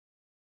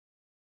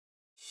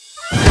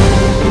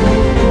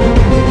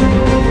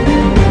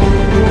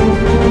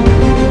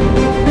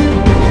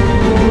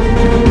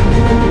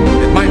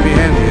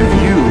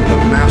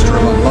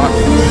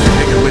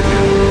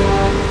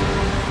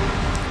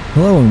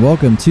and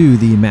welcome to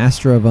the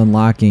Master of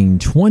Unlocking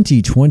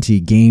 2020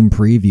 Game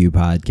Preview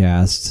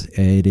Podcast.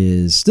 It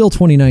is still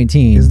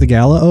 2019. Is the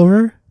gala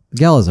over? The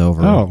gala's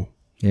over. Oh.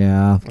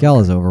 Yeah,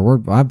 gala's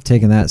over. I'm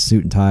taking that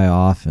suit and tie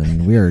off,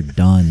 and we are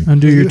done.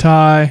 Undo your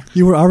tie.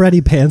 You were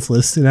already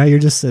pantsless, and now you're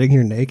just sitting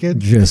here naked?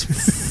 Just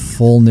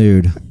full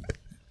nude.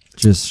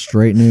 Just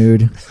straight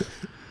nude.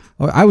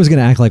 I was going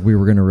to act like we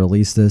were going to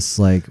release this,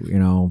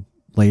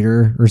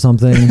 later or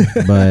something,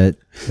 but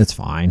it's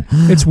fine.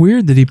 It's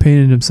weird that he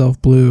painted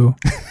himself blue.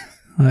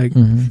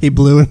 He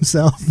blew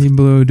himself. He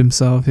blued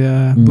himself,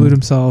 yeah. Blued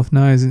himself.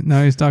 Now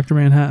he's Dr.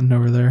 Manhattan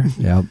over there.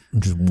 Yep,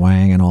 just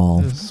wang and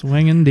all. Just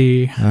swinging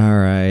D. All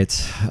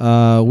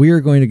right. We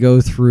are going to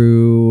go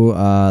through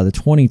the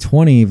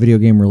 2020 video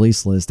game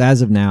release list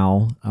as of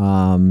now,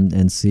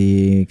 and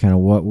see kind of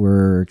what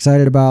we're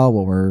excited about,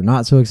 what we're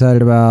not so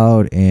excited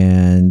about,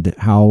 and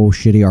how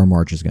shitty our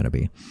March is going to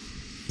be.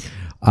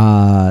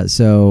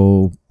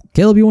 So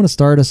Caleb, you want to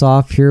start us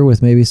off here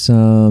with maybe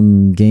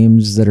some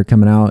games that are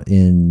coming out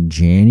in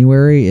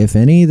January, if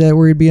any, that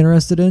we'd be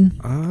interested in?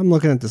 I'm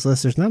looking at this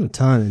list. There's not a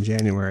ton in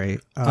January.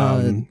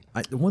 One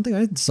thing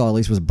I saw at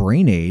least was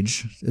Brain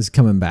Age is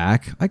coming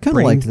back. I kind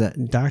of liked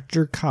that.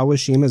 Dr.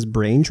 Kawashima's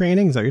brain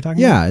training? Is that what you're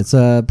talking about? Yeah, it's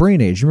a Brain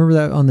Age. You remember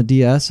that on the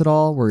DS at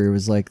all, where it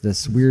was like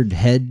this weird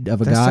head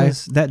of a guy?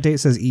 That date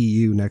says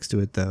EU next to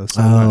it, though,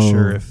 so I'm not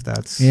sure if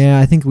that's... Yeah,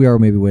 I think we are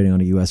maybe waiting on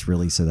a US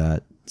release of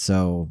that.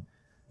 So...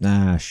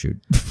 shoot.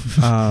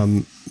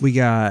 We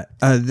got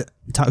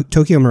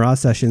Tokyo Mirage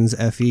Sessions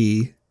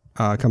FE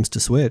comes to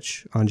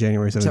Switch on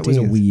January 17th. That was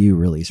a Wii U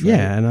release, right?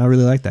 Yeah, and I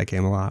really like that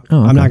game a lot. Oh,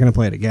 okay. I'm not going to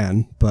play it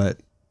again, but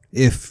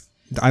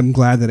I'm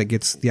glad that it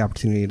gets the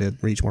opportunity to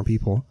reach more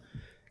people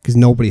because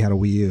nobody had a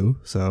Wii U.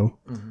 So,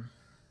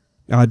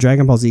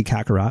 Dragon Ball Z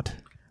Kakarot.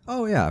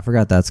 Oh yeah, I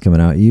forgot that's coming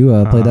out. You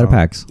played that at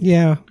PAX?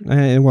 Yeah,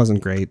 it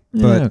wasn't great,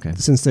 but okay.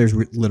 Since there's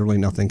literally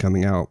nothing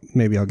coming out,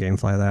 maybe I'll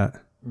GameFly that.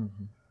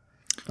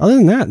 Other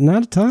than that,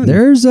 not a ton.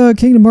 There's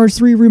Kingdom Hearts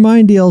 3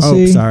 Remind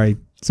DLC. Oh, sorry,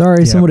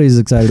 Yeah. somebody's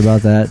excited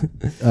about that.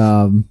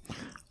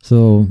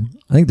 So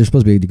I think there's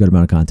supposed to be a good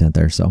amount of content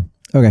there. So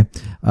okay,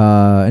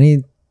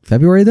 any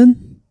February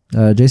then?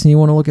 Jason, you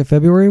want to look at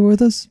February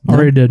with us? No?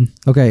 Already did.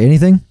 Okay,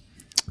 anything?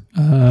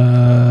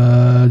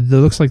 It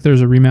looks like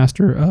there's a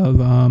remaster of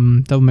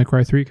Devil May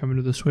Cry 3 coming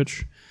to the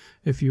Switch.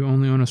 If you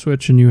only own a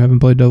Switch and you haven't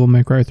played Devil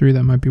May Cry 3,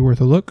 that might be worth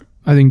a look.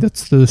 I think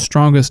that's the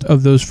strongest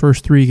of those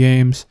first three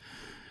games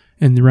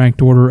in the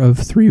ranked order of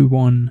 3,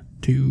 1,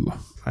 2.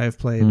 I have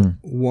played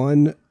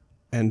 1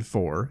 and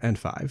 4 and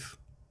 5.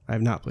 I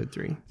have not played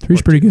 3.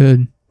 3's pretty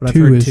good. But I've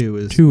heard 2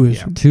 is...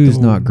 2's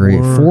not great.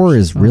 4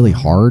 is really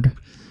hard.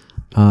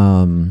 There's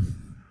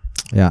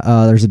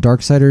a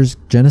Darksiders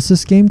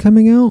Genesis game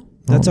coming out.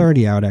 That's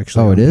already out,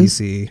 actually. Oh, it is?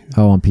 PC.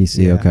 Oh, on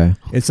PC, Yeah. okay.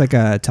 It's like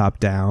a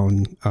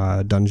top-down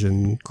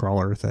dungeon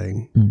crawler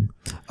thing.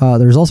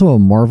 There's also a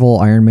Marvel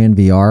Iron Man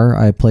VR.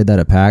 I played that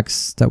at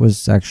PAX. That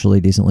was actually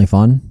decently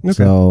fun. Okay.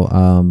 So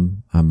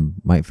I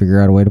might figure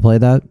out a way to play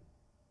that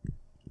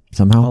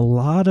somehow. A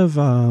lot of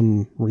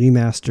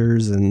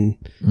remasters and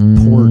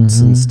ports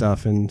and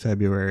stuff in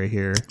February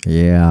here.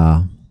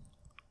 Yeah.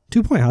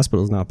 2 Point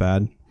Hospital is not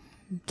bad.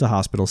 It's a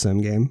hospital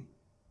sim game.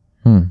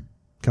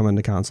 Coming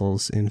to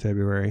consoles in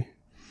February.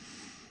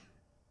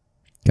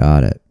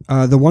 Got it.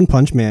 The One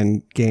Punch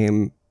Man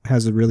game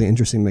has a really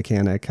interesting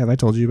mechanic. Have I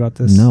told you about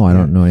this? No, I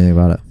don't know anything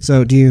about it.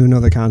 So do you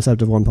know the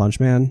concept of One Punch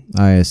Man?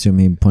 I assume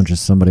he punches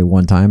somebody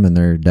one time and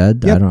they're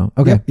dead. Yep. I don't know.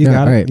 Okay. Yep, you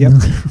got all it. right.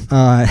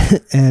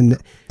 Yep. And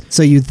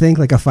so you'd think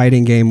like a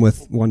fighting game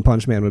with One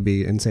Punch Man would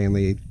be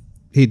insanely,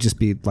 he'd just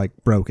be like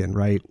broken,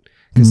 right?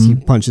 Because he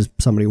punches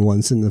somebody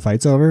once and the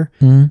fight's over.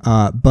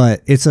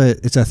 But it's a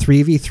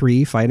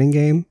 3v3 fighting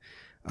game.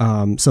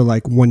 So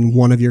like when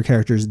one of your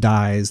characters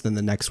dies, then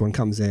the next one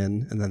comes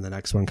in, and then the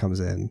next one comes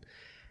in.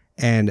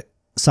 And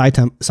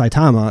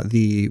Saitama,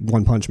 the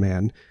One Punch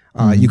Man,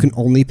 you can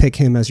only pick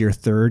him as your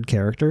third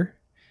character.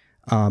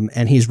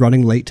 And he's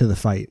running late to the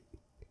fight,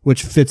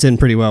 which fits in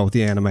pretty well with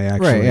the anime,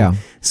 actually. Right, yeah.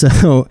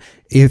 So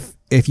if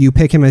you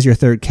pick him as your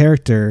third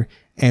character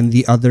and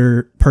the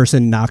other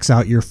person knocks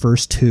out your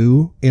first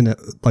two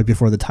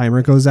before the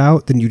timer goes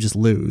out, then you just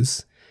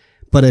lose.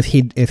 But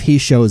if he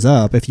shows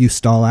up, if you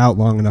stall out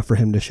long enough for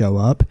him to show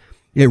up,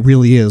 it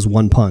really is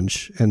one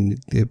punch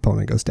and the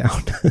opponent goes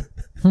down.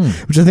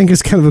 Which I think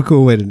is kind of a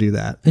cool way to do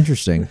that.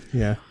 Interesting.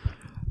 Yeah.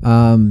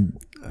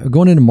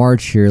 Going into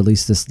March here, at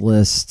least this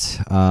list,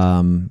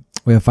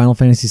 we have Final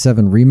Fantasy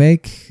VII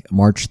Remake,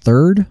 March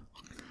 3rd.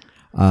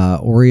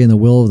 Ori and the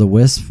Will of the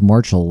Wisp,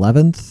 March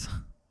 11th,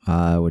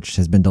 which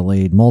has been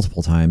delayed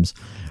multiple times.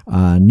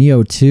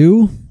 Neo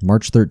 2,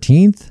 March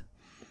 13th.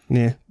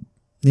 Yeah.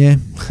 Yeah.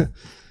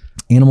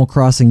 Animal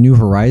Crossing New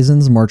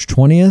Horizons, March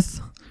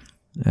 20th.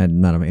 I'm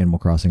not an Animal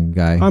Crossing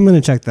guy. I'm going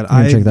to check that.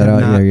 I have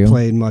not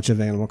played much of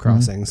Animal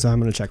Crossing, so I'm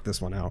going to check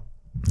this one out.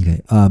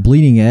 Okay.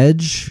 Bleeding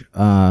Edge,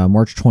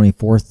 March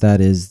 24th.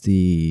 That is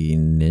the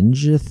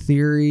Ninja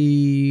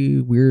Theory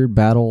weird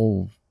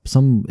battle.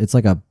 It's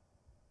like a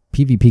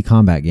PvP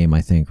combat game,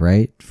 I think,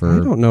 right? I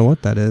don't know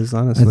what that is,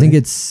 honestly. I think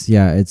it's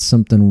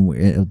something.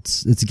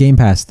 It's a Game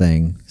Pass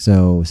thing.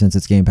 So since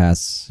it's Game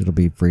Pass, it'll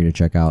be free to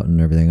check out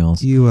and everything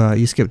else.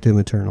 You skipped Doom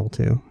Eternal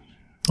too.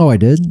 Oh, I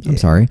did. I'm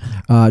sorry.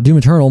 Doom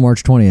Eternal,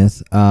 March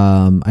 20th.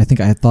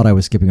 I thought I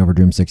was skipping over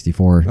Doom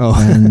 64.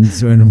 Oh. and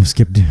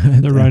skipped.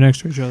 They're right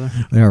next to each other.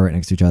 They are right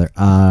next to each other.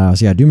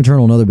 So yeah, Doom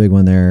Eternal, another big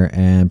one there,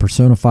 and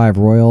Persona 5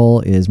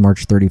 Royal is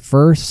March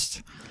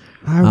 31st.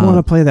 I want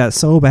to play that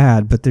so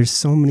bad, but there's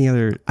so many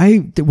other.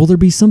 Will there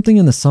be something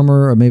in the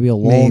summer, or maybe a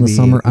lull in the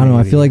summer? I don't know.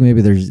 I feel like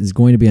maybe there's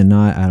going to be a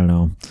not. I don't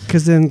know.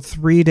 Because then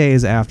 3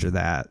 days after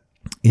that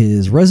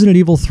is Resident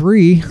Evil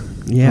 3.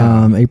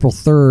 Yeah. April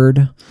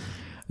 3rd.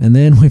 And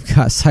then we've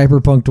got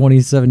Cyberpunk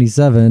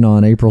 2077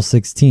 on April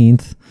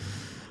 16th.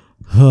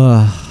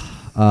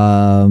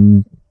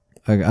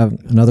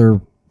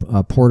 Another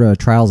Porta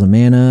Trials of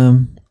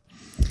Mana.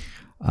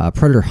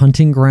 Predator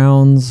Hunting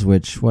Grounds,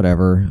 which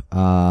whatever.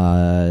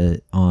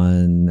 On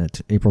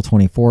April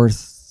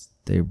 24th,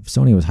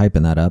 Sony was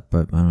hyping that up,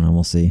 but I don't know.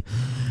 We'll see.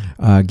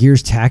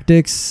 Gears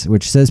Tactics,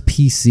 which says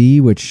PC,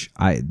 which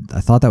I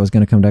thought that was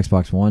going to come to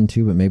Xbox One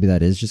too, but maybe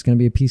that is just going to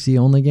be a PC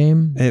only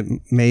game. It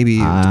maybe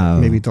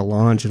to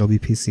launch it'll be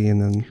PC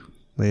and then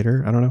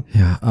later. I don't know.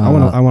 Yeah,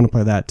 I want to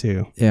play that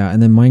too. Yeah,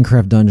 and then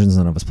Minecraft Dungeons.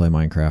 None of us play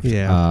Minecraft.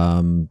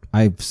 Yeah.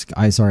 I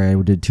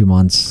did 2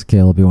 months.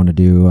 Caleb, you want to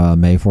do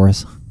May for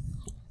us?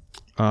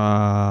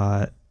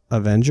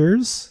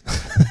 Avengers?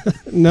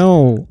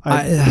 No.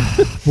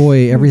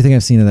 Boy, everything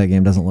I've seen of that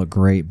game doesn't look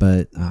great,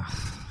 but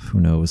who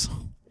knows?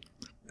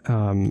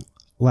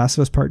 Last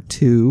of Us Part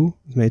 2,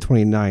 May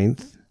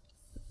 29th. I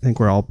think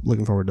we're all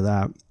looking forward to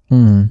that.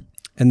 Mm-hmm.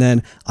 And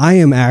then I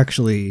am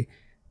actually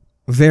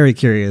very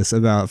curious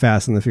about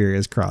Fast and the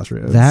Furious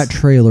Crossroads. That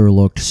trailer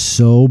looked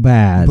so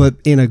bad. But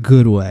in a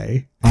good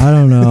way. I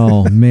don't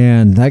know.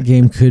 Man, that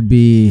game could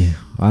be,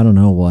 I don't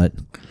know what.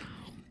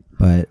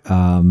 But,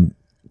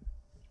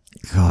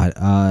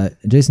 God,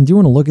 Jason, do you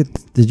want to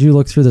did you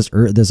look through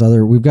this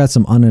other, we've got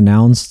some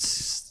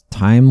unannounced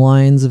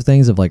timelines of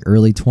things of like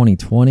early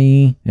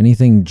 2020.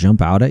 Anything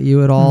jump out at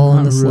you at all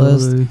on this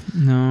list?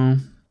 No.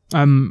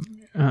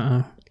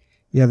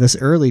 Yeah, this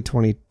early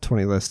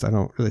 2020 list, I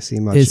don't really see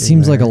much. It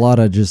seems there. like a lot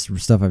of just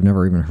stuff I've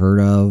never even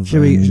heard of.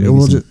 Should we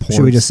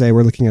just say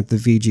we're looking at the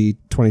VG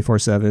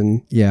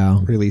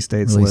 24/7 release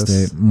dates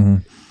list?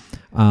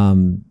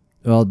 Mm-hmm.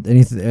 Well,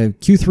 anything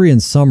Q3 in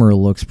summer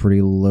looks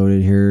pretty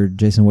loaded here.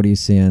 Jason, what are you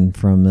seeing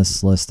from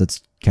this list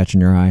that's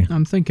catching your eye?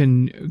 I'm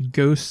thinking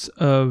Ghosts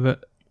of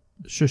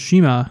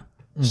Tsushima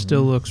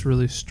still looks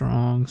really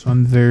strong, so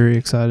I'm very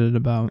excited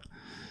about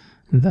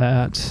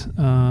that.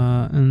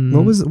 And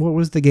what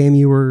was the game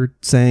you were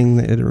saying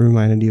that it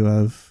reminded you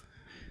of?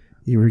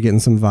 You were getting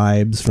some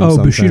vibes from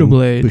something. Bushido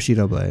Blade.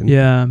 Bushido Blade.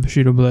 Yeah,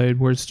 Bushido Blade,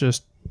 where it's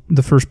just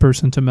the first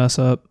person to mess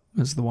up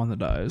is the one that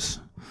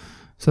dies.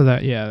 So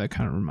that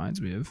kind of reminds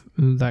me of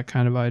that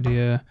kind of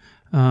idea.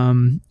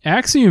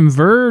 Axiom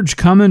Verge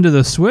coming to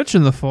the Switch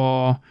in the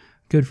fall.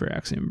 Good for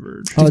Axiom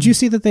Verge. Did you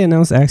see that they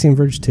announced Axiom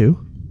Verge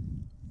 2?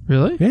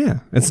 Really?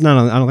 Yeah. It's not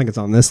on, I don't think it's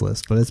on this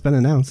list, but it's been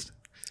announced.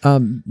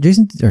 Caleb,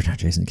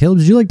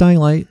 did you like Dying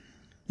Light?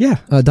 Yeah.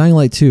 Dying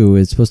Light 2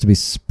 is supposed to be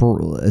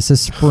it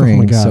says spring Oh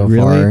my God, so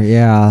really? far.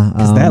 Yeah.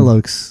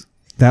 Because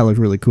that looked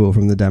really cool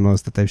from the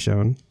demos that they've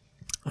shown.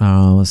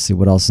 Let's see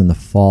what else in the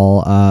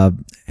fall.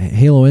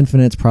 Halo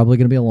Infinite's probably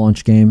going to be a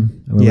launch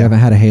game. We haven't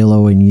had a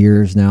Halo in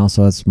years now,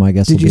 so that's my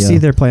guess. Did you see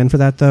their plan for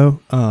that though?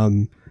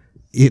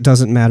 It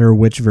doesn't matter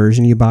which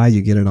version you buy,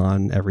 you get it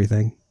on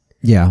everything.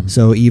 Yeah.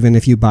 So even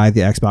if you buy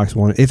the Xbox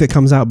One, if it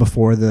comes out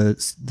before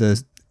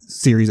the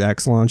Series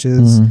X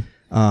launches,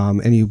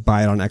 and you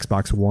buy it on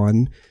Xbox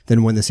One,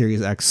 then when the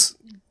Series X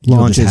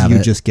launches, you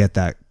just get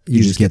that.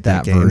 You just get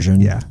that game.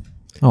 version. Yeah.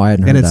 Oh, I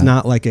hadn't heard and it's that.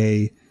 not like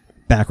a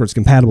backwards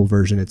compatible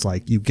version. It's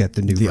like you get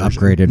the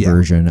upgraded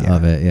version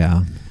of it.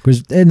 Yeah.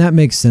 And that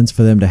makes sense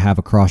for them to have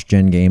a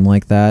cross-gen game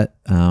like that.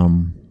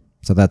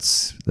 So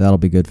that'll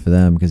be good for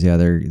them because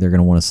they're going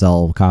to want to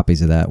sell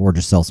copies of that or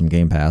just sell some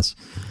Game Pass,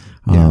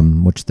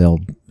 which I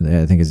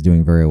think is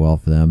doing very well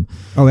for them.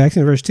 Oh,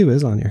 Axiom Verge 2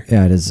 is on here.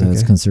 Yeah, it is.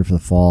 It's considered for the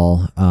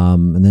fall.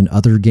 And then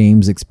other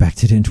games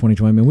expected in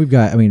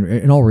 2020.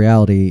 In all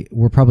reality,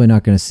 we're probably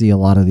not going to see a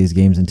lot of these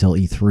games until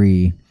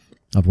E3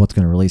 of what's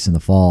going to release in the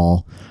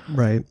fall.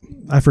 Right.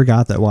 I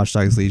forgot that Watch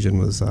Dogs Legion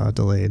was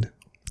delayed.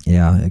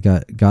 Yeah, it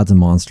got Gods and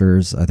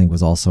Monsters, I think,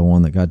 was also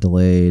one that got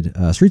delayed.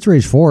 Streets of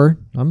Rage 4,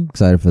 I'm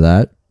excited for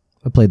that.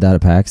 I played that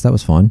at PAX. That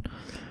was fun.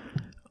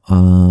 I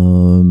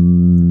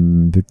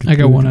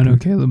got one I know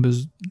Caleb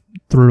is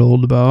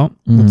thrilled about.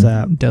 What's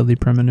that? Deadly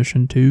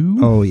Premonition 2.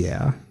 Oh,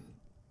 yeah.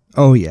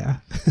 Oh, yeah.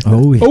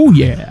 Oh, yeah. Oh,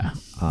 yeah.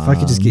 If I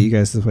could just get you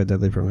guys to play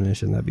Deadly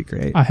Premonition, that'd be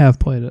great. I have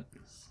played it.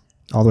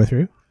 All the way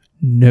through?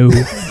 No.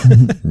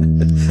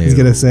 He's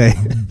going to say,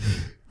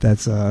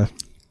 that's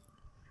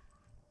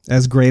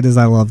as great as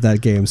I love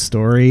that game's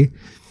story,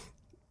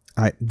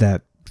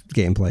 that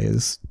gameplay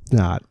is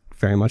not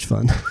very much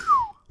fun.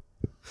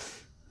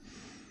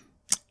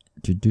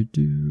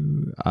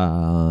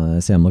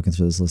 I'm looking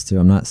through this list too.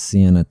 I'm not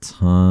seeing a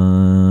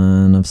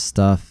ton of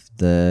stuff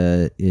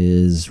that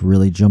is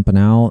really jumping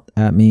out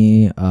at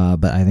me,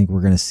 but I think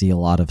we're going to see a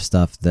lot of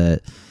stuff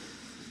that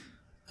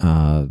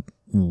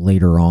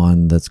later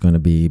on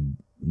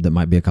that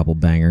might be a couple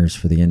bangers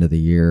for the end of the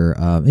year.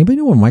 Anybody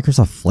know when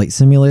Microsoft Flight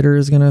Simulator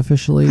is going to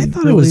officially I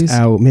thought it was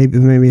out. Maybe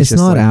it's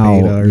just not like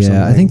out. beta or Yeah,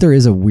 something. I think there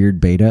is a weird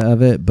beta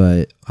of it,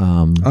 but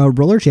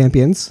Roller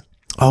Champions.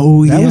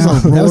 oh That yeah,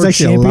 was that was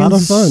actually a lot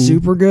of fun.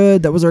 Super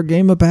good. That was our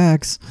game of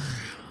PAX.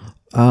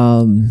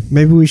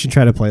 Maybe we should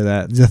try to play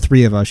that. The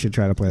three of us should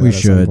try to play that. We at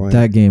some should. point.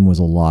 That game was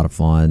a lot of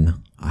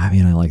fun. I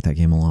mean, I like that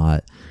game a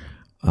lot.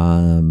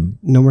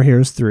 No More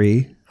Heroes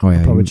 3. Oh yeah,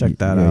 I'll probably check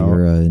that out.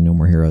 You're a No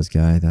More Heroes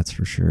guy, that's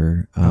for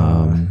sure. They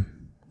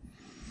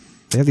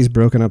have these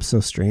broken up so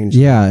strange.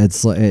 Yeah, it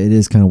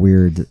is kind of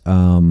weird.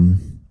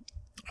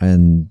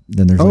 And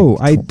then there's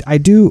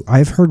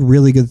I've heard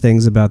really good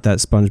things about that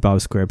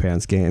SpongeBob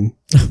SquarePants game.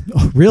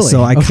 oh, really?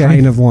 So I Okay.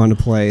 kind of want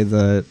to play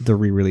the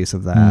re-release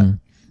of that.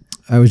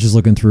 I was just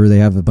looking through. They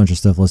have a bunch of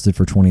stuff listed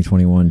for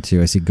 2021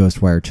 too. I see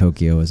Ghostwire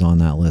Tokyo is on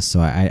that list, so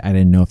I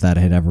didn't know if that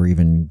had ever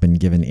even been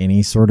given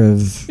any sort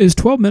of. Is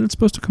 12 Minutes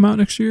supposed to come out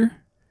next year?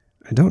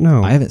 I don't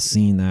know. I haven't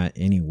seen that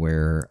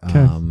anywhere.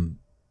 Okay.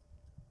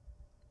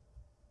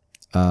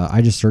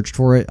 I just searched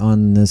for it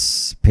on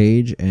this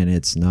page and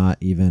it's not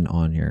even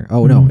on here.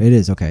 Oh no, it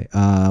is. Okay.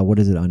 What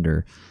is it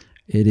under?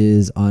 It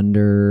is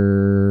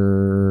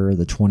under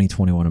the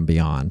 2021 and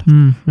beyond.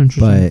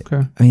 Interesting. But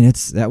Okay. I mean,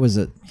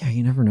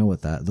 you never know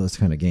with those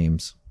kind of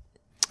games.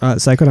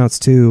 Psychonauts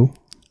 2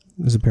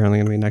 is apparently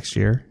going to be next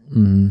year.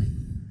 Mm.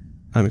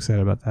 I'm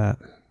excited about that.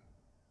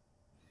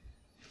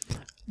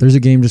 There's a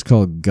game just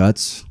called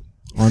Guts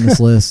on this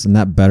list, and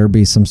that better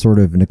be some sort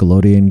of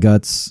Nickelodeon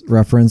Guts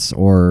reference,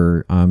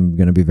 or I'm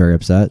going to be very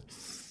upset.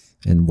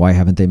 And why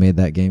haven't they made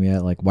that game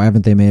yet? Like, why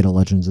haven't they made a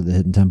Legends of the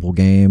Hidden Temple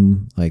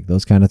game? Like,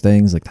 those kind of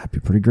things. Like, that'd be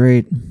pretty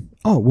great.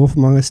 Oh, Wolf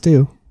Among Us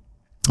 2.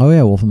 Oh,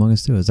 yeah, Wolf Among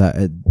Us 2. Is that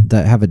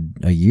have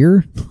a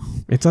year?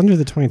 It's under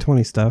the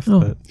 2020 stuff, Oh,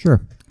 but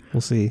sure.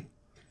 we'll see.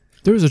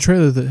 There was a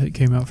trailer that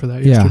came out for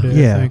that Yeah.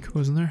 yesterday, Yeah. I think,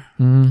 wasn't there?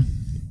 Mm.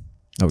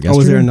 Oh, Oh, was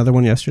yesterday? there another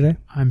one yesterday?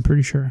 I'm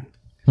pretty sure.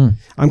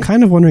 I'm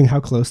kind of wondering how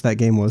close that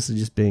game was to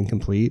just being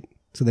complete.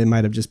 So they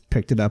might have just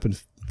picked it up and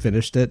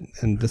finished it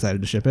and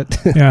decided to ship it.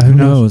 Yeah, Who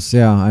knows?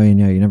 Yeah, I mean,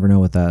 yeah, you never know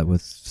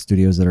with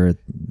studios that are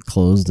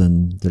closed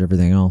and did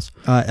everything else.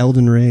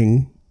 Elden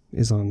Ring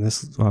is on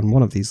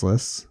one of these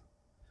lists.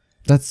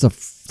 That's the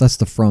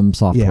From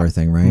Software Yeah.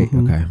 thing, right?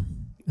 Mhm. Okay,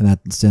 and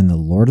that's in the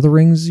Lord of the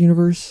Rings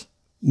universe.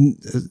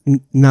 It's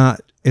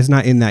not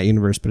in that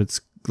universe, but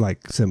it's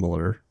like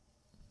similar.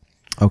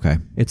 Okay,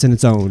 It's in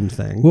its own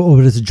thing. well,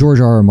 but it's a George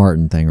R. R.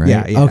 Martin thing, right?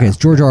 Yeah, yeah. Okay, it's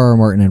George R. R.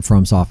 Martin and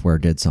From Software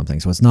did something,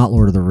 so it's not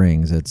Lord of the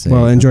Rings. It's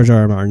And George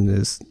R. R. Martin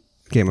is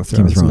Game of Thrones.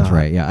 Game of Thrones, not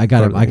right? Yeah, I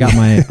got it. Lord I of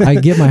the got I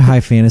get my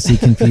high fantasy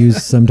confused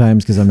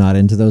sometimes because I'm not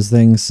into those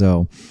things.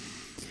 So,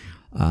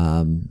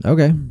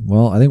 okay.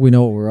 Well, I think we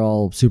know what we're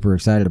all super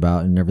excited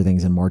about, and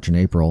everything's in March and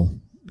April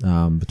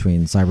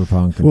between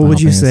Cyberpunk and What would Final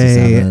you Fantasy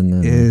say VII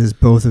and- is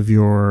both of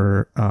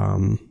your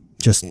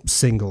just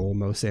single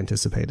most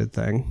anticipated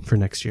thing for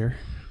next year?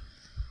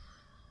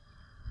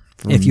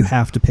 If you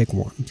have to pick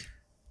one.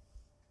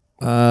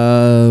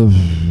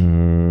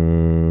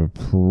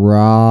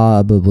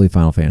 Probably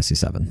Final Fantasy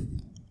VII.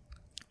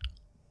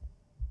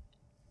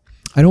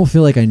 I don't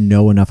feel like I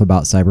know enough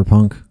about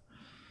Cyberpunk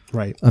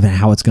Right. of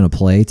how it's going to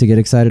play to get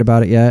excited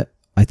about it yet.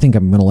 I think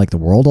I'm going to like the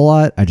world a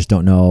lot. I just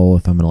don't know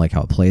if I'm going to like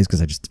how it plays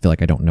because I just feel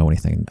like I don't know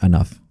anything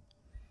enough.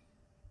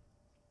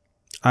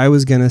 I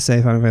was going to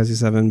say Final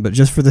Fantasy VII, but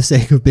just for the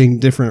sake of being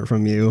different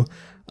from you,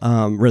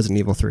 Resident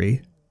Evil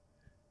 3.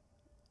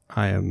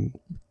 As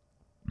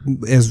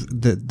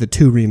the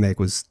 2 remake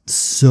was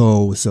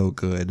so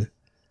good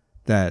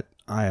that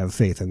I have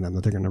faith in them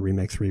that they're going to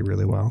remake 3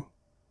 really well.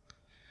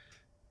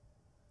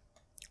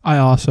 I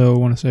also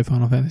want to say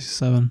Final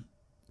Fantasy VII.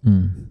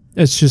 Mm.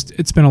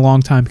 It's been a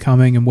long time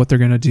coming, and what they're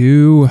going to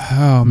do,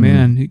 oh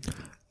man.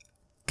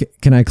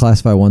 Can I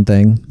classify one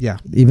thing? Yeah.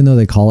 Even though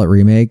they call it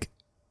remake,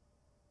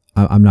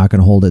 I'm not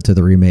going to hold it to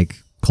the remake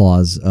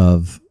clause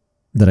of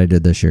that I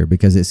did this year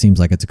because it seems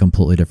like it's a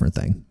completely different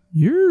thing.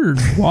 You're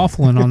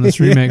waffling on this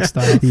remake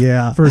stuff.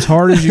 Yeah. For as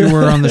hard as you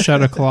were on the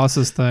Shadow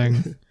Colossus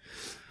thing,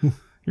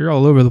 you're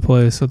all over the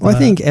place with Well, that.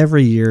 I think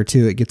every year,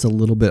 too, it gets a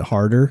little bit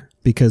harder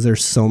because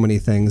there's so many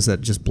things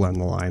that just blend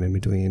the line in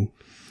between.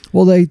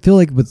 Well, I feel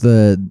like with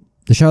the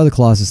Shadow of the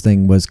Colossus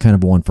thing was kind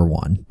of 1 for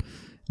 1.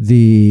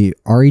 The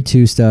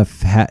RE2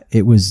 stuff,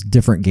 it was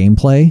different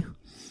gameplay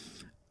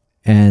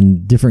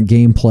and different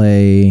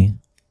gameplay,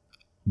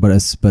 but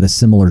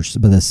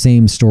the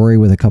same story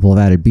with a couple of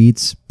added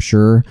beats.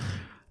 Sure.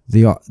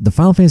 The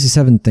Final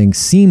Fantasy VII thing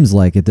seems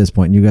like at this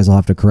point, and you guys will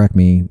have to correct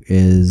me,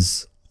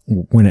 is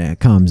when it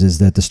comes, is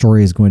that the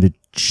story is going to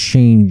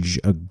change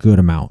a good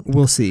amount.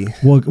 We'll see.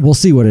 We'll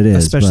see what it is.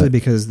 Especially but-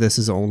 because this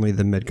is only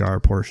the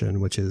Midgar portion,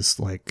 which is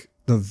like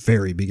the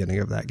very beginning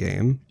of that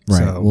game. right.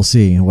 So, We'll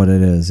see what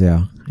it is.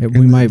 Yeah. We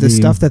and might the be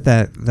stuff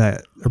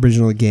that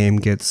original game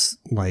gets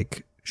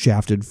like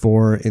shafted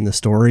for in the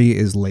story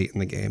is late in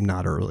the game,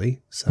 not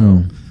early.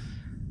 So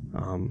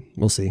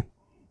we'll see.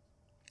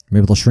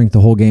 Maybe they'll shrink the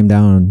whole game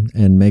down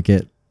and make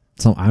it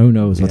some. Who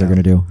knows what they're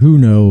going to do? Who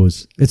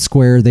knows? It's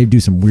Square. They do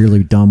some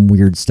weirdly dumb,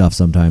 weird stuff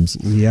sometimes.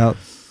 Yep.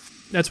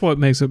 That's what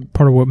makes it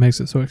part of what makes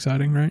it so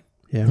exciting, right?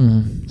 Yeah.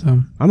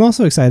 So I'm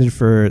also excited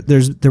for there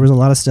was a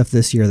lot of stuff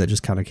this year that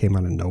just kind of came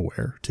out of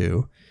nowhere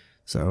too.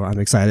 So I'm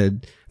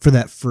excited for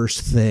that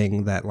first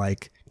thing that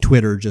like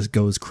Twitter just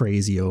goes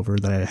crazy over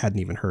that I hadn't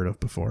even heard of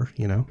before,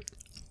 you know?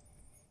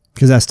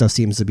 Because that stuff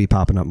seems to be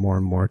popping up more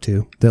and more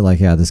too. That like,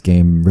 yeah, this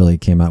game really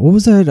came out. What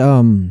was that?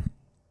 Oh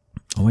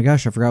my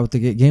gosh, I forgot what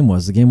the game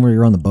was. The game where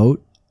you're on the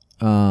boat.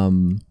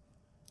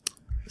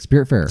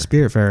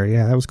 Spiritfarer.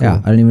 Yeah, that was cool.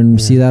 Yeah, I didn't even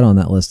see that on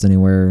that list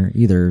anywhere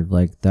either.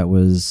 Like that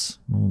was,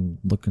 I'll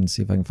look and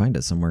see if I can find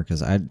it somewhere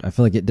because I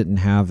feel like it didn't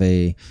have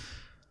a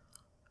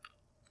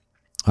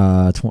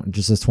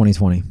just as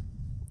 2020.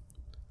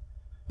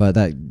 But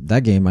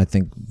that game I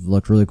think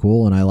looked really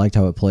cool and I liked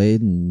how it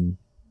played, and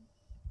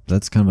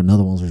that's kind of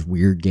another one of those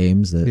weird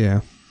games that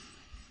Yeah.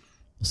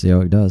 we'll see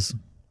how it does.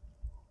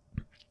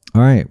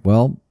 All right,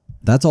 well,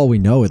 that's all we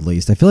know at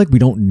least. I feel like we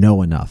don't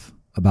know enough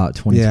about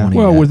 2020.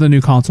 well, yet. with the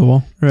new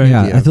console, right?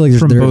 Yeah, I feel like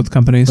from both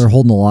companies. They're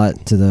holding a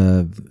lot to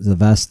the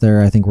vest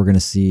there. I think we're going to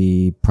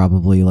see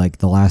probably like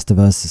The Last of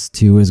Us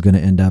 2 is going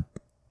to end up,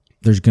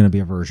 there's going to be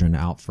a version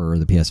out for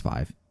the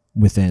PS5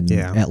 within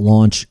at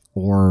launch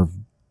or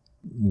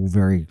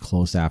very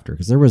close after.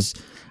 Because there was,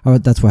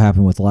 that's what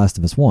happened with The Last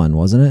of Us 1,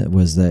 wasn't it?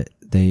 Was that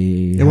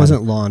it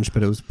wasn't launched,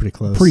 but it was pretty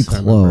close. Pretty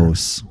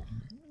close.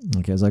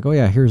 Okay, I was like, oh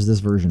yeah, here's this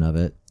version of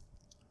it.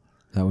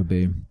 That would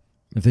be.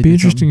 It'd be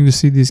interesting to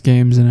see these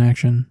games in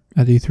action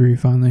at E3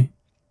 finally.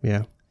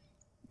 Yeah.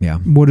 Yeah.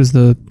 What is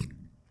the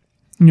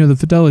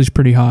fidelity's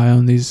pretty high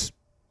on these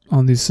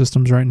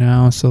systems right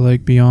now. So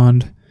like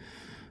beyond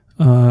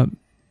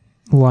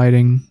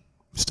lighting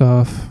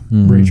stuff,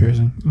 ray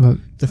tracing. But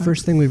The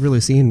first thing we've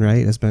really seen,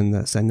 right, has been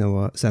that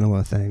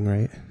Senua thing,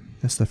 right?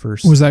 That's the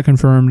first. was that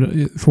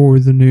confirmed for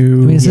the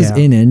new? I mean, it says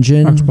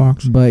in-engine,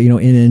 Xbox, but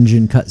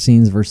in-engine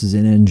cutscenes versus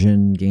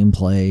in-engine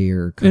gameplay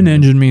or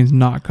in-engine means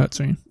not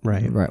cutscene.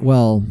 Right. Right.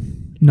 Well,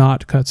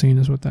 not cutscene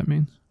is what that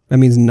means. That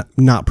means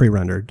not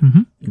pre-rendered.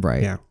 Mm-hmm.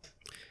 right.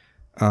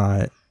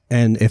 Yeah.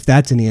 And if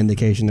that's any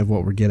indication of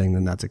what we're getting,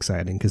 then that's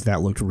exciting because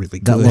that looked really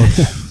good.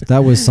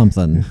 That was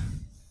something.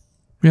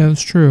 Yeah,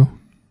 that's true.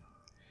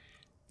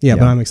 Yeah,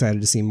 but I'm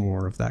excited to see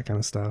more of that kind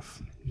of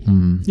stuff.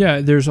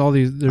 Yeah, there's all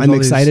these. I'm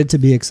excited to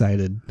be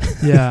excited.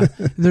 Yeah,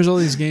 there's all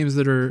these games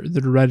that are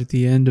right at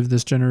the end of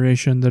this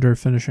generation that are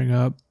finishing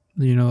up.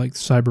 Like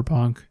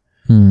Cyberpunk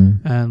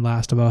and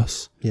Last of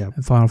Us. Yeah,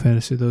 and Final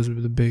Fantasy. Those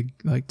were the big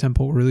like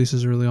temple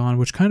releases early on,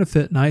 which kind of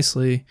fit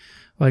nicely,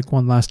 like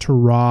one last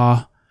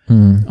hurrah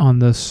on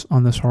this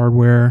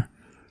hardware,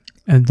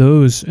 and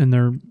those in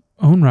their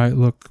own right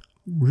look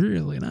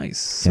really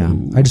nice. Yeah,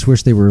 I just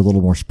wish they were a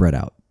little more spread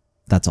out.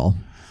 That's all.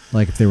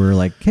 Like if they were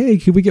like, hey,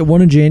 could we get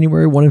one in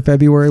January, one in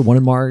February, one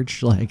in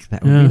March? Like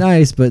that would be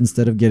nice. But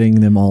instead of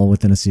getting them all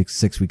within a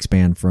 6 week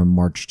span from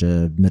March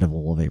to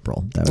middle of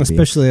April, that would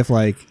especially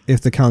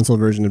if the console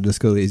version of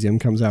Disco Elysium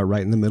comes out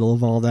right in the middle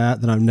of all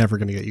that, then I'm never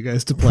going to get you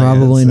guys to play.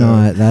 Probably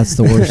not. That's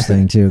the worst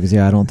thing too. Because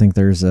I don't think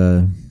there's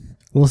a.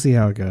 We'll see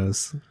how it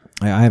goes.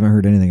 I haven't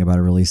heard anything about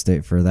a release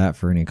date for that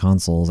for any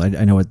consoles. I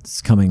know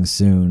it's coming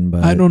soon,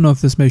 but I don't know if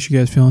this makes you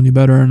guys feel any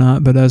better or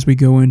not. But as we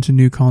go into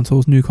new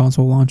console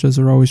launches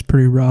are always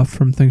pretty rough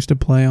from things to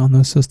play on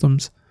those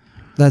systems.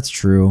 That's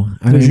true.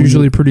 There's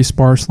usually a pretty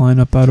sparse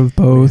lineup out of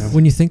both. Yeah.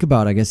 When you think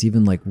about, I guess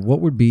even like what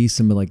would be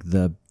some of like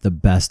the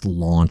best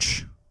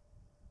launch,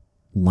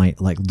 like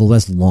the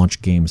best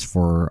launch games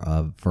for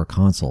a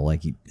console?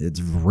 Like it's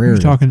rare. You're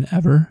talking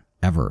ever.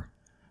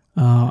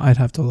 I'd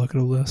have to look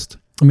at a list.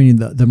 I mean,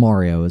 the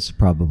Mario is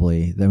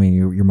probably. I mean,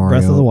 your Mario,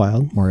 Breath of the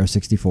Wild, Mario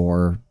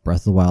 64, Breath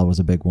of the Wild was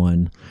a big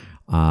one.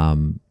 I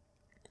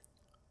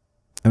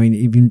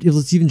mean,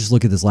 let's even just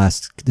look at this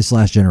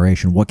last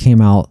generation. What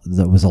came out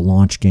that was a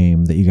launch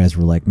game that you guys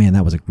were like, man,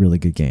 that was a really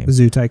good game?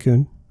 Zoo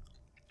Tycoon.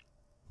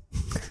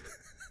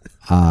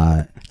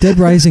 Dead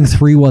Rising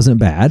 3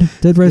 wasn't bad.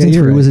 Dead Rising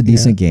 3 was a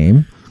decent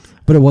game,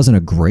 but it wasn't a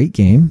great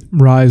game.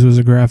 Rise was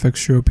a graphics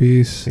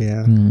showpiece.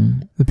 Yeah.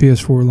 The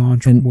PS4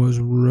 launch was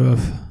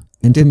rough.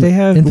 Did they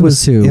have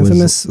Infamous 2?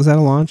 Infamous was that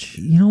a launch?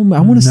 I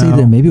want to say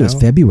that maybe it was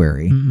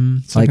February.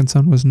 Second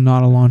Son was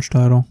not a launch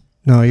title.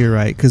 No, you're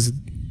right. Because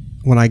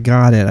when I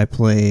got it, I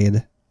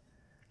played.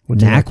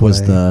 Knack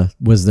was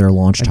their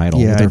launch title.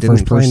 Their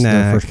first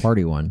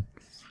party one.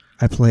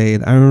 I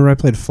remember I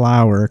played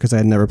Flower because I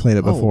had never played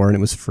it before and it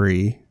was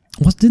free.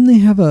 Didn't they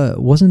have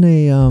wasn't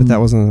a but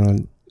that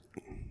wasn't a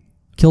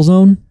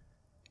Killzone?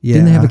 Yeah.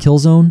 Didn't they have a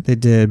Killzone? They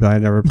did, but I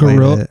never played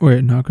it.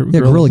 Wait, no,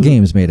 Guerrilla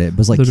Games made it. It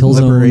was like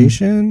Killzone.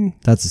 Liberation?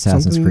 That's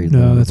Assassin's Creed.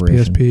 No, that's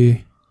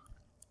PSP.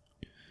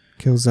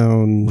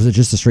 Killzone. Was it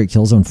just a straight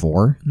Killzone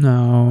 4?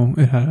 No,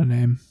 it had a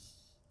name.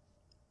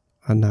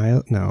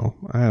 Annihilate? No,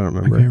 I don't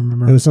remember. I can't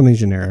remember. It was something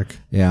generic.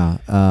 Yeah.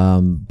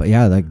 But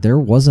yeah, like there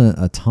wasn't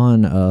a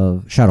ton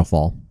of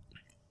Shadowfall.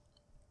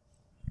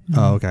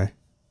 Oh, okay.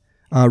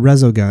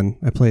 Resogun.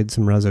 I played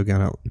some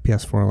Resogun at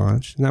PS4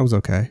 launch, and that was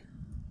okay.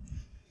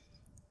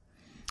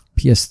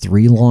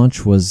 PS3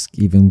 launch was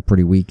even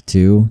pretty weak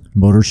too.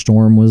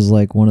 Motorstorm was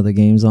like one of the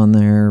games on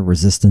there.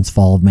 Resistance: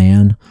 Fall of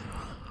Man.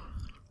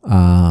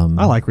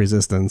 I like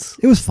Resistance.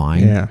 It was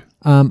fine. Yeah.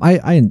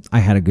 I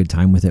had a good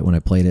time with it when I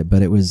played it,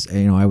 but it was,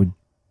 it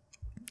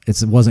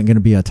wasn't going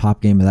to be a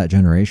top game of that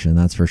generation,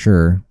 that's for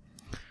sure.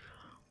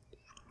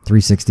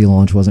 360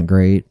 launch wasn't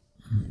great.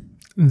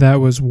 That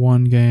was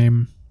one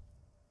game.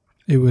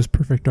 It was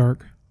Perfect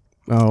Dark.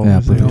 Oh, Yeah, It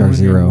was the Perfect Dark only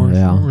game Zero,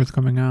 yeah. worth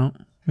coming out.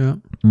 Yeah.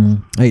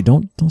 Hey,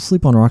 don't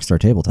sleep on Rockstar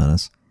Table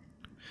Tennis.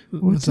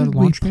 Was that a did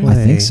we launch game? play?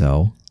 I think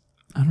so.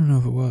 I don't know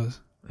if it was.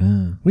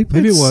 Yeah. We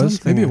played Maybe it was.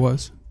 something. Maybe it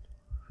was.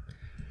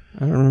 I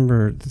don't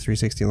remember the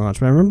 360 launch,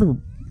 but I remember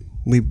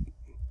we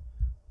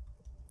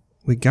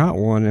got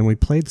one and we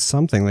played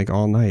something like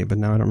all night, but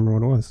now I don't remember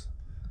what it was.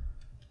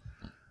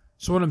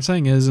 So what I'm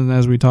saying is, and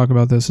as we talk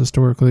about this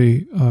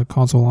historically,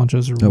 console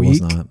launches are It weak.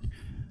 was not.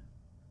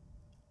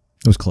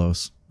 It was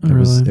close. Oh, It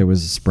was really? it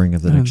was spring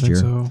of the I didn't next think year.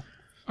 so.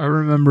 I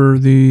remember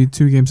the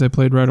two games I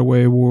played right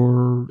away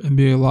were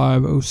NBA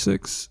Live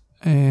 06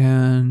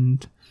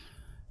 and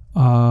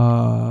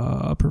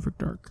Perfect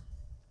Dark.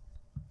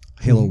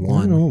 Halo I don't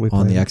 1 know what we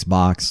on the played.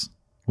 Xbox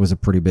was a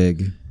pretty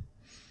big.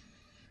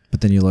 But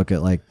then you look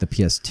at like the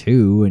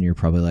PS2 and you're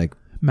probably like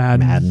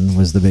Madden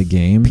was the big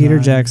game. Peter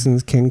Madden.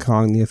 Jackson's King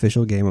Kong, the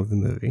official game of the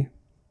movie.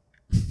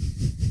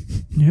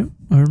 Yep,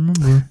 I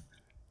remember.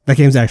 That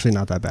game's actually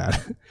not that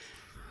bad.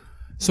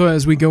 So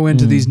as we go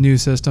into these new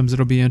systems,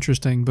 it'll be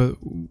interesting, but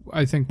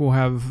I think we'll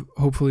have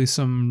hopefully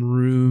some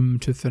room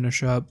to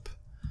finish up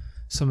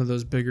some of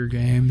those bigger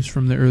games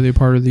from the early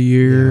part of the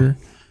year.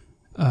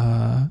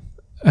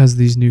 As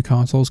these new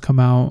consoles come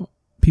out,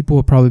 people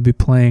will probably be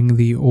playing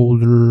the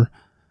older,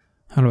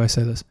 how do I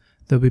say this?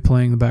 They'll be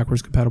playing the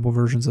backwards compatible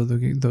versions of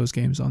those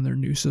games on their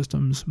new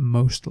systems,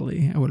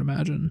 mostly, I would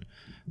imagine.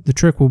 The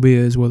trick will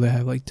be will they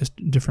have like just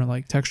different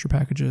like texture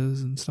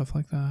packages and stuff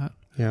like that?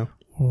 Yeah.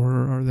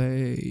 Or are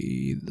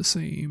they the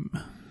same?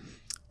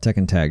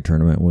 Tekken Tag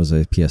Tournament was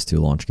a PS2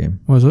 launch game.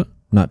 Was it?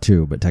 Not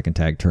 2, but Tekken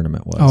Tag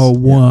Tournament was. Oh,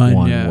 one.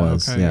 One Yeah,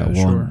 was. okay, yeah,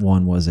 yeah, one sure.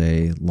 one was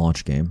a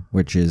launch game,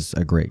 which is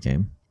a great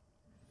game.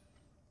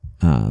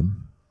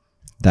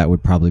 That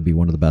would probably be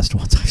one of the best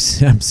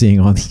ones I'm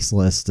seeing on these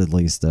lists, at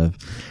least. But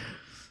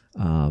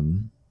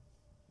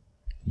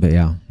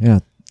yeah,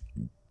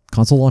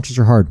 console launches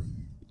are hard.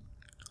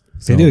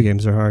 So, Video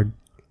games are hard.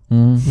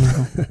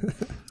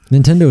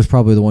 Nintendo is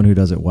probably the one who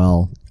does it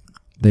well.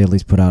 They at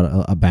least put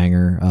out a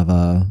banger of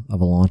a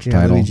launch Yeah,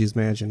 title. Luigi's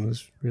Mansion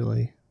was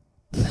really...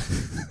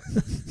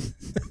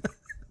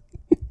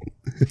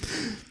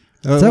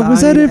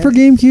 Was that it for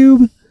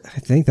GameCube? I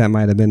think that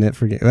might have been it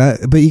for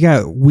but you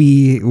got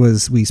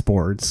Wii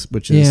Sports,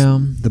 which is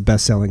the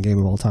best-selling game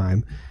of all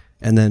time,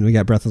 and then we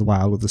got Breath of the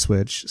Wild with the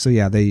Switch. So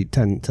yeah, they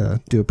tend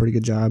to do a pretty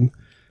good job.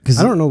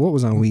 I don't know what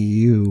was on Wii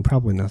U.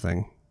 Probably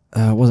nothing.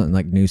 It wasn't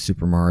like New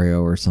Super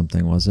Mario or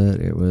something, was it?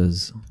 It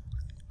was.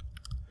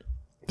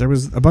 There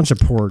was a bunch of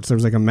ports. There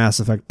was like a Mass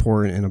Effect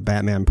port and a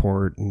Batman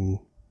port, and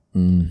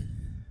I'm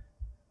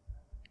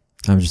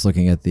just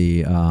looking at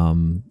the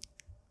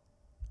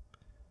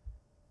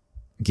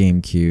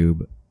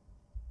GameCube.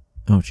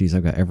 Oh, geez,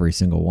 I've got every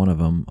single one of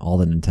them. All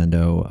the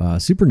Nintendo,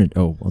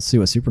 let's see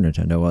what Super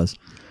Nintendo was.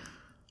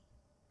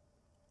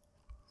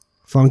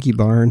 Funky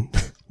Barn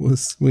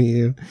was Wii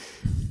U.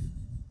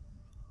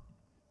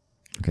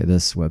 Okay,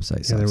 this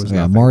website sucks. there was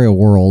Yeah, nothing. Mario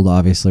World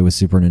obviously was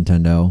Super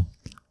Nintendo.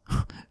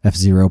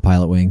 F-Zero,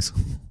 Pilot Wings.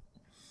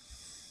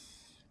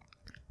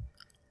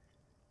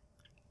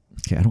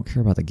 Okay, I don't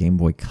care about the Game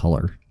Boy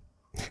Color.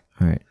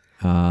 All right.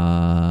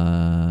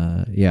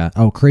 Yeah.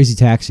 Oh, Crazy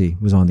Taxi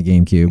was on the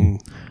GameCube.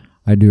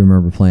 I do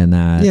remember playing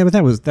that. Yeah, but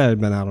that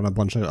had been out on a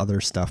bunch of other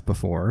stuff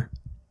before.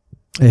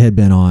 It had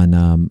been on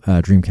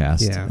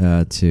Dreamcast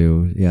Yeah.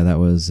 too. Yeah, that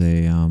was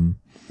a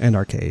And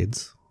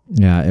arcades.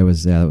 that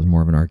was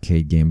more of an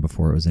arcade game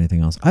before it was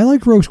anything else. I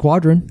liked Rogue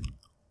Squadron.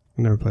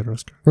 I never played Rogue.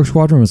 Rogue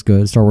Squadron was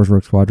good. Star Wars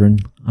Rogue Squadron.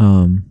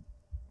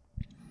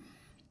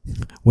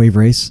 Wave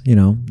Race,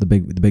 the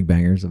big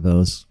bangers of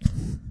those.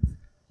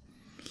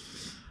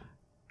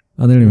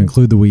 Oh, they didn't even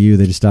include the Wii U.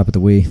 They just stop at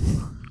the Wii,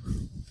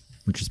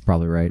 which is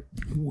probably right.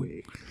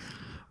 Wii.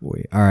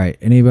 All right.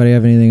 Anybody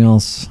have anything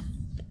else?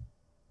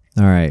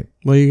 All right.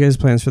 What are you guys'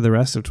 plans for the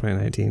rest of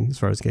 2019 as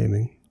far as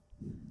gaming?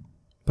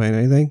 Playing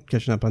anything?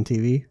 Catching up on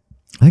TV?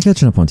 I think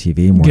catching up on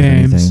TV more than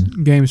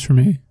anything. Games for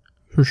me,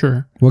 for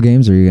sure. What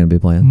games are you going to be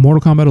playing?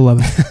 Mortal Kombat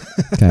 11.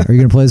 Okay. Are you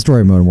going to play the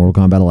story mode in Mortal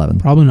Kombat 11?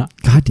 Probably not.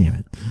 God damn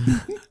it.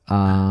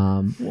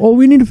 Well,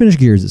 we need to finish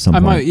Gears at some I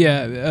point. might,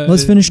 yeah.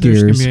 Let's finish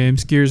there's Gears.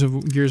 Games. Gears of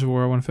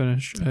War. I want to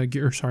finish.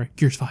 Gears 5.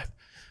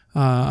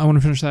 I want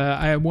to finish that.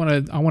 I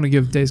want to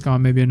give Days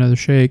Gone maybe another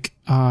shake.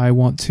 I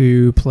want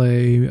to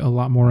play a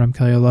lot more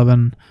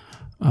MK11,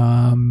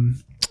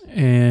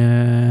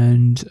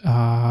 and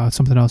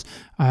something else.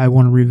 I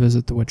want to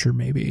revisit The Witcher.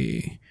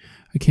 Maybe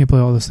I can't play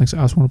all those things. I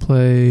also want to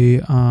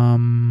play.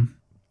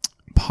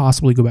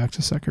 Possibly go back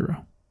to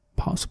Sekiro.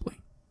 Possibly.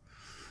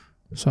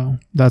 So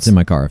that's It's in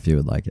my car if you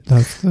would like it.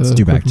 That's It's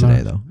due back quick today,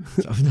 amount.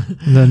 though.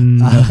 Then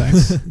no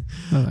thanks.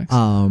 No thanks.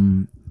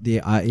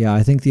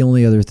 I think the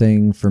only other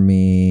thing for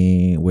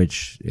me,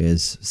 which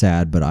is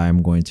sad, but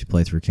I'm going to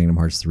play through Kingdom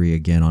Hearts 3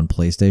 again on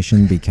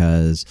PlayStation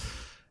because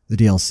the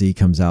DLC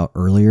comes out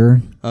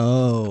earlier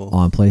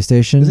on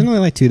PlayStation. Isn't it only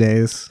like 2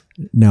 days?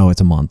 No,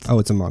 it's a month. Oh,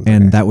 it's a month.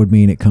 And okay. that would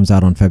mean it comes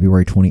out on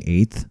February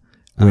 28th,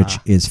 which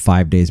is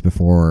 5 days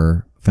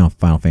before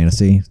Final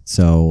Fantasy.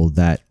 So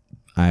that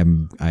I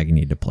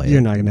need to play it.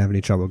 You're not going to have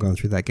any trouble going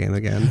through that game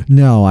again.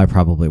 No, I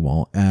probably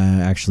won't.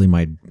 Actually,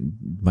 my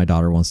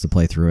daughter wants to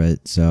play through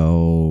it,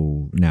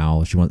 so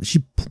now she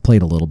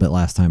played a little bit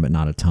last time, but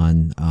not a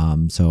ton.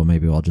 So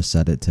maybe I'll just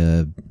set it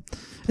to.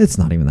 It's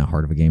not even that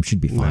hard of a game. She'd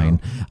be fine.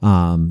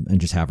 No.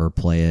 And just have her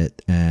play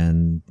it,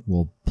 and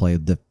we'll play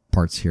the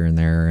parts here and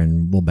there,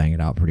 and we'll bang it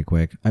out pretty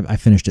quick. I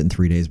finished it in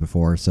 3 days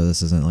before, so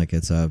this isn't like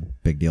it's a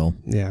big deal.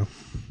 Yeah.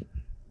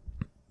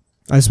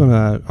 I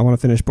want to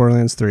finish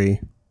Borderlands 3.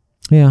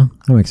 Yeah,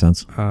 that makes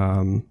sense.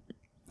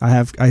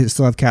 I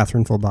still have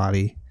Catherine Full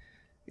Body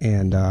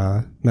and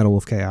Metal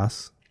Wolf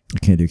Chaos. I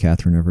can't do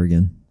Catherine ever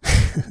again.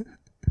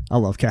 I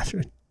love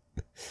Catherine.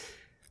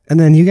 And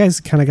then you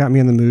guys kind of got me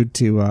in the mood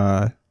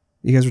to.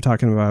 You guys were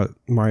talking about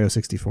Mario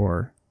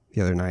 64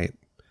 the other night.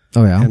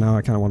 Oh yeah, and now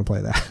I kind of want to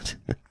play that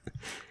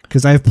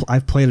because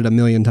I've played it a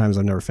million times.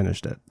 I've never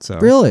finished it. So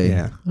really,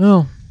 yeah.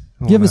 Oh.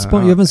 You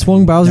haven't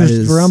swung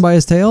Bowser around by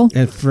his tail?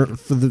 And for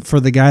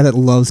the guy that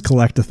loves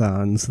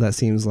collectathons, that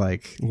seems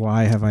like,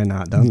 why have I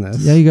not done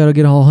this? Yeah, you got to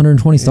get all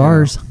 120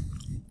 stars.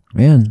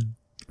 Man,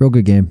 real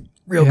good game.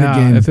 Real good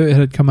game. If it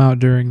had come out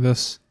during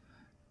this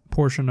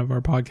portion of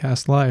our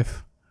podcast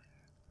life,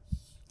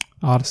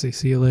 Odyssey,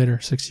 see you later.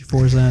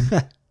 64 Zen.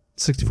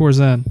 64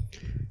 Zen.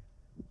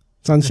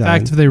 Sunshine. In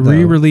fact, if they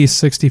re-release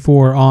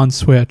 64 on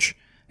Switch,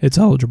 it's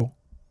eligible.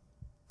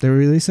 They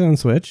released it on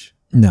Switch?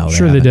 No,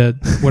 they did.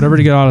 Whatever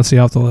to get Odyssey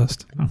off the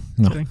list.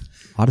 No.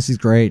 Odyssey's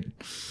great.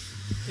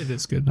 It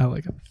is good. I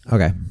like it.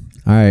 Okay.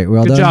 All right.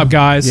 Well good done. job,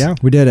 guys. Yeah.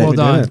 We did it. Well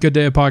done. Good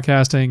day of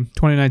podcasting.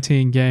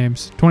 2019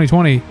 games.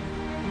 2020,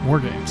 more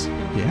games.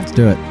 Yeah. Let's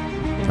do it.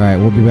 All right.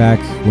 We'll be back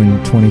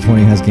when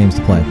 2020 has games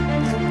to play.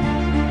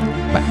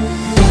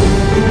 Bye.